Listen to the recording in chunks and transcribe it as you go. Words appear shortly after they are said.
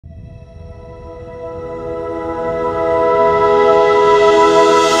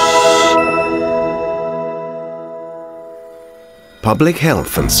Public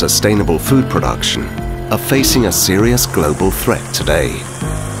health and sustainable food production are facing a serious global threat today.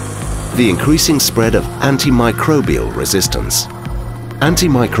 The increasing spread of antimicrobial resistance.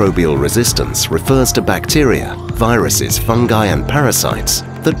 Antimicrobial resistance refers to bacteria, viruses, fungi and parasites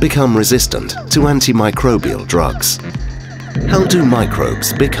that become resistant to antimicrobial drugs. How do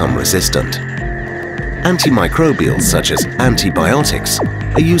microbes become resistant? Antimicrobials such as antibiotics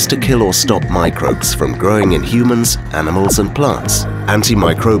are used to kill or stop microbes from growing in humans, animals and plants.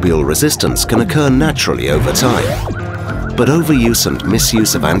 Antimicrobial resistance can occur naturally over time, but overuse and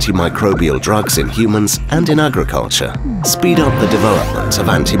misuse of antimicrobial drugs in humans and in agriculture speed up the development of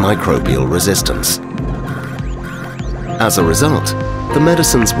antimicrobial resistance. As a result, the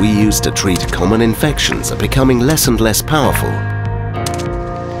medicines we use to treat common infections are becoming less and less powerful,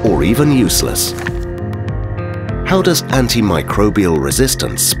 or even useless. How does antimicrobial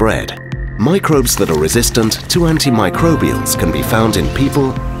resistance spread? Microbes that are resistant to antimicrobials can be found in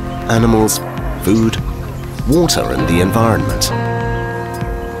people, animals, food, water and the environment.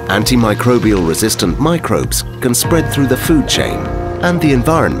 Antimicrobial resistant microbes can spread through the food chain and the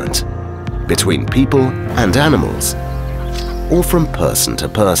environment, between people and animals, or from person to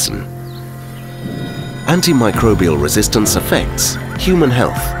person. Antimicrobial resistance affects human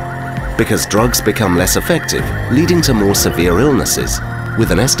health because drugs become less effective, leading to more severe illnesses, with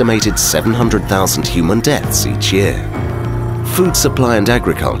an estimated 700,000 human deaths each year. Food supply and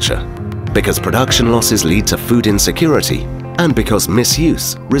agriculture, because production losses lead to food insecurity, and because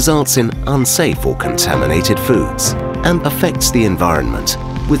misuse results in unsafe or contaminated foods, and affects the environment,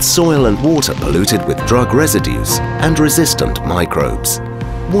 with soil and water polluted with drug residues and resistant microbes.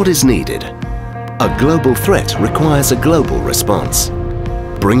 What is needed? A global threat requires a global response.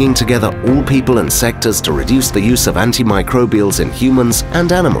 Bringing together all people and sectors to reduce the use of antimicrobials in humans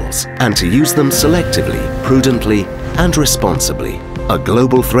and animals, and to use them selectively, prudently and responsibly. A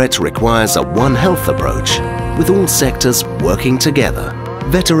global threat requires a One Health approach, with all sectors working together.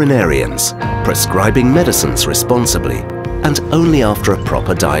 Veterinarians prescribing medicines responsibly and only after a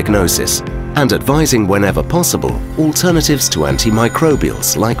proper diagnosis, and advising whenever possible alternatives to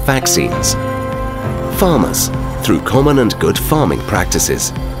antimicrobials like vaccines. Farmers through common and good farming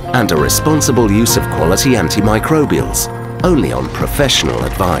practices and a responsible use of quality antimicrobials only on professional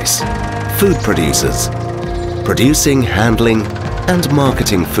advice. Food producers producing, handling and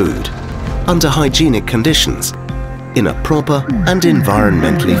marketing food under hygienic conditions in a proper and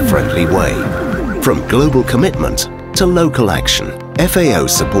environmentally friendly way. From global commitment to local action, FAO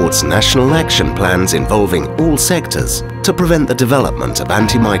supports national action plans involving all sectors to prevent the development of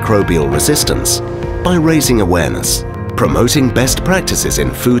antimicrobial resistance by raising awareness, promoting best practices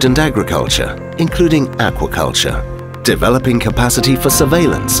in food and agriculture, including aquaculture, developing capacity for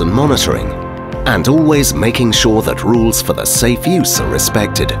surveillance and monitoring, and always making sure that rules for the safe use are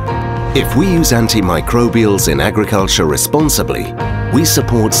respected. If we use antimicrobials in agriculture responsibly, we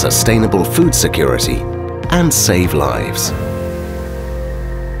support sustainable food security and save lives.